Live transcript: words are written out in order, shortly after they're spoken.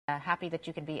Happy that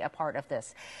you can be a part of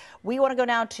this. We want to go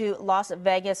now to Las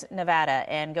Vegas, Nevada,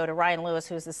 and go to Ryan Lewis,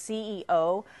 who's the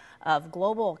CEO of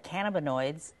Global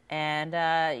Cannabinoids and,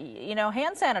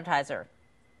 hand sanitizer.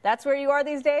 That's where you are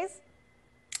these days?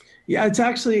 Yeah,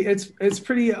 it's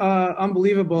pretty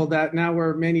unbelievable that now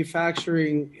we're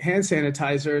manufacturing hand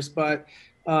sanitizers, but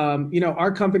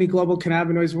our company, Global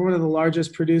Cannabinoids, we're one of the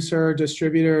largest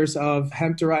distributors of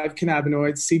hemp-derived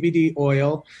cannabinoids, CBD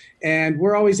oil, and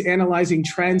we're always analyzing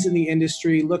trends in the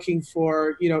industry, looking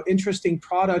for, interesting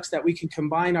products that we can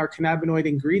combine our cannabinoid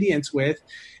ingredients with.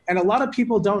 And a lot of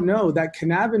people don't know that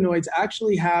cannabinoids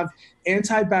actually have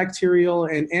antibacterial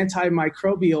and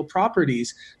antimicrobial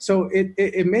properties. So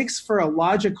it makes for a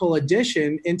logical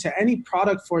addition into any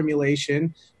product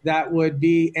formulation that would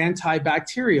be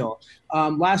antibacterial.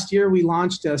 Last year, we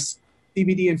launched a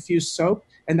CBD-infused soap,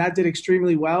 and that did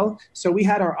extremely well. So we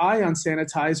had our eye on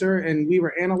sanitizer, and we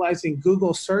were analyzing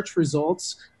Google search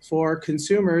results for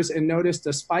consumers and noticed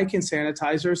a spike in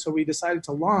sanitizer. So we decided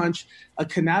to launch a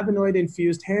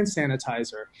cannabinoid-infused hand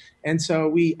sanitizer. And so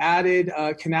we added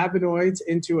cannabinoids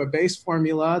into a base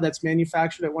formula that's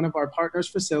manufactured at one of our partners'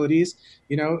 facilities.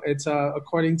 It's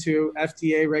according to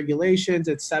FDA regulations,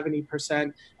 it's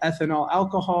 70% ethanol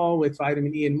alcohol with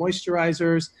vitamin E and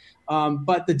moisturizers.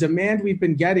 But the demand we've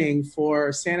been getting for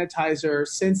sanitizer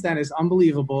since then is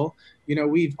unbelievable.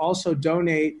 We've also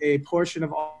donate a portion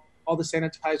of all the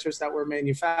sanitizers that we're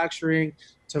manufacturing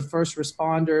to first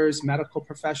responders, medical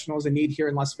professionals in need here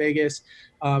in Las Vegas.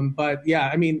 But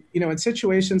yeah, in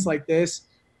situations like this,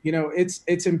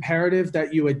 it's imperative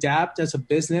that you adapt as a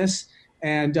business.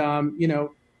 And,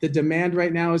 the demand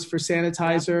right now is for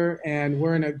sanitizer, and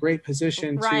we're in a great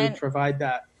position to provide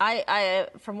that.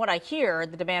 From what I hear,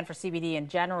 the demand for CBD in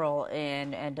general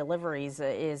and deliveries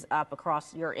is up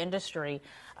across your industry.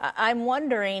 I'm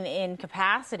wondering, in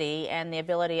capacity and the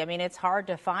ability, it's hard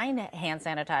to find hand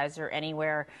sanitizer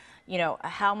anywhere.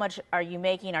 How much are you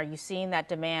making? Are you seeing that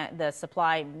demand, the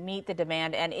supply meet the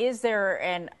demand? And is there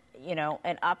an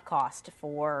up cost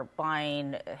for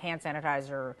buying hand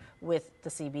sanitizer with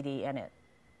the CBD in it?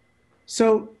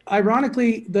 So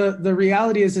ironically, the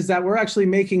reality is that we're actually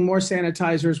making more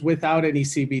sanitizers without any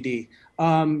CBD.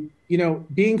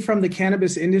 Being from the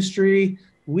cannabis industry,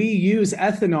 we use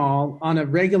ethanol on a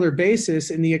regular basis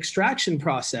in the extraction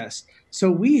process. So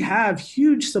we have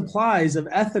huge supplies of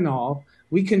ethanol.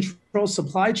 We control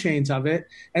supply chains of it.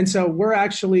 And so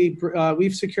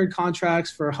we've secured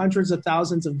contracts for hundreds of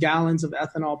thousands of gallons of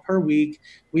ethanol per week.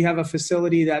 We have a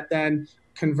facility that then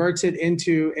converts it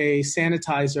into a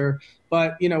sanitizer.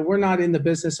 But, we're not in the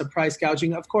business of price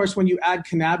gouging. Of course, when you add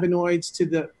cannabinoids to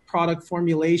the product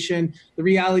formulation, the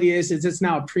reality is it's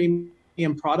now a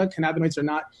premium product. Cannabinoids are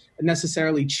not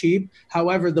necessarily cheap.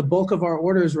 However, the bulk of our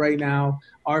orders right now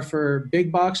are for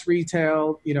big box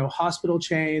retail, hospital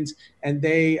chains, and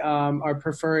they are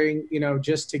preferring,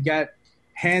 just to get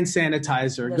hand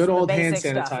sanitizer, good old hand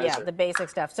sanitizer. Stuff, yeah, the basic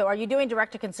stuff. So are you doing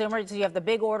direct to consumer? So you have the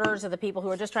big orders of the people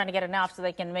who are just trying to get enough so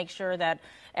they can make sure that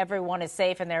everyone is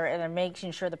safe, and they're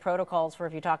making sure the protocols for,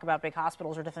 if you talk about big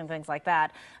hospitals or different things like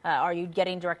that, are you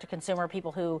getting direct to consumer,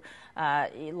 people who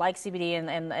like CBD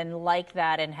and like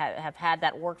that and have had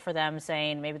that work for them,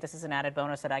 saying maybe this is an added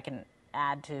bonus that I can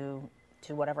add to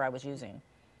whatever I was using?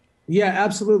 Yeah,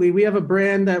 absolutely. We have a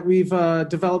brand that we've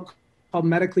developed called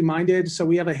Medically Minded. So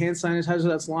we have a hand sanitizer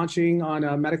that's launching on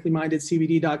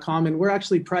medicallymindedcbd.com, and we're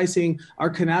actually pricing our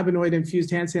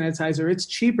cannabinoid-infused hand sanitizer. It's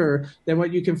cheaper than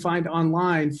what you can find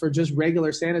online for just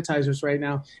regular sanitizers right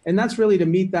now. And that's really to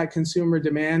meet that consumer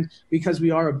demand, because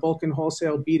we are a bulk and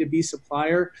wholesale B2B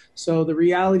supplier. So the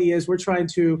reality is we're trying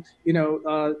to,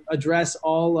 address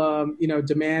all,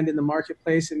 demand in the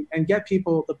marketplace and get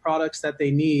people the products that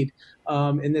they need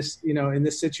in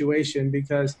this situation,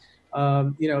 because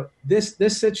this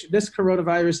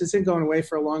coronavirus isn't going away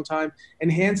for a long time,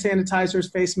 and hand sanitizers,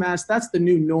 face masks, that's the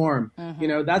new norm.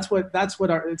 Mm-hmm. That's what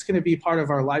it's going to be part of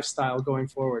our lifestyle going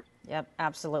forward. Yep,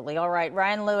 absolutely. All right,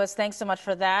 Ryan Lewis, thanks so much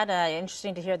for that.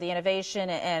 Interesting to hear the innovation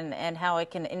and how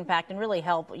it can impact and really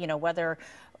help, whether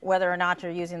or not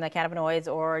you're using the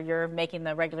cannabinoids or you're making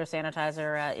the regular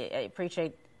sanitizer. I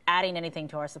appreciate adding anything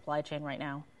to our supply chain right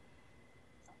now.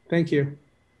 Thank you.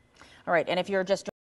 All right, and if you're just